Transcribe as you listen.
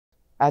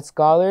At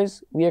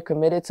Scholars, we are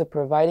committed to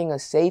providing a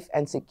safe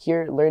and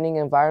secure learning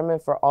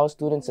environment for all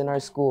students in our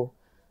school.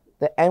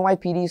 The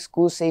NYPD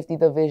School Safety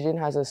Division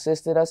has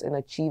assisted us in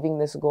achieving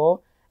this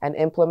goal and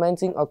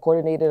implementing a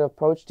coordinated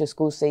approach to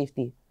school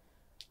safety.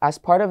 As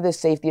part of this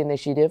safety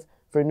initiative,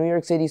 for New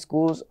York City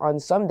schools, on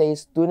some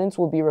days, students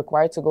will be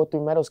required to go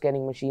through metal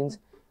scanning machines,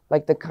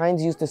 like the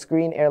kinds used to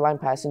screen airline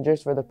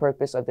passengers for the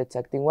purpose of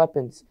detecting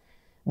weapons.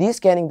 These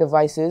scanning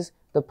devices,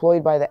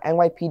 deployed by the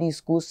NYPD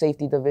School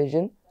Safety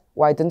Division,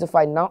 will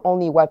identify not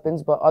only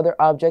weapons but other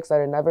objects that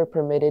are never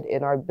permitted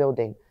in our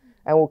building,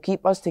 and will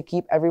keep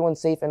everyone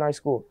safe in our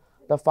school.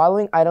 The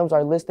following items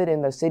are listed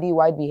in the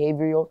Citywide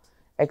Behavioral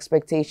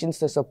Expectations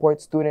to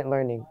support student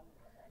learning.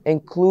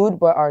 Include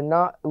but are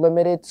not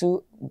limited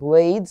to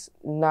blades,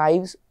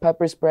 knives,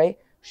 pepper spray,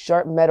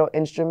 sharp metal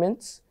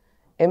instruments,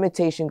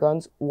 imitation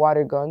guns,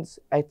 water guns,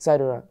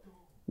 etc.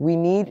 We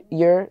need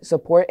your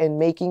support in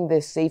making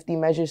this safety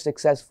measure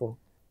successful.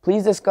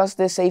 Please discuss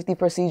this safety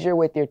procedure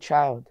with your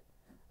child.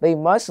 They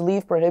must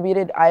leave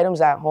prohibited items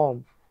at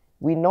home.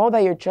 We know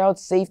that your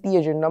child's safety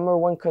is your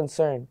 #1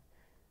 concern.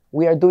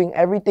 We are doing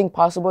everything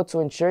possible to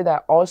ensure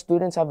that all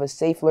students have a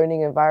safe learning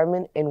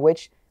environment in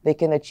which they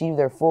can achieve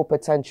their full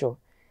potential.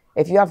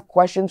 If you have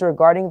questions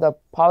regarding the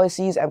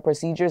policies and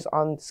procedures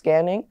on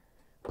scanning,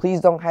 please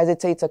don't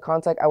hesitate to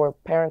contact our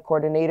parent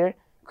coordinator,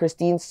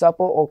 Christine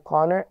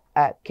Supple-O'Connor,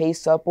 at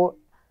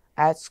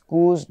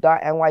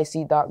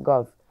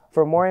ksupple@schools.nyc.gov.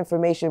 For more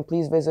information,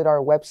 please visit our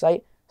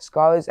website,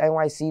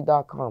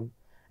 scholarsnyc.com.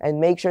 And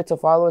make sure to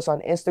follow us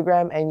on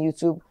Instagram and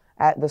YouTube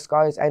at The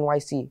Scholars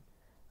NYC.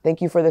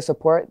 Thank you for the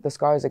support, The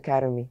Scholars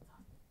Academy.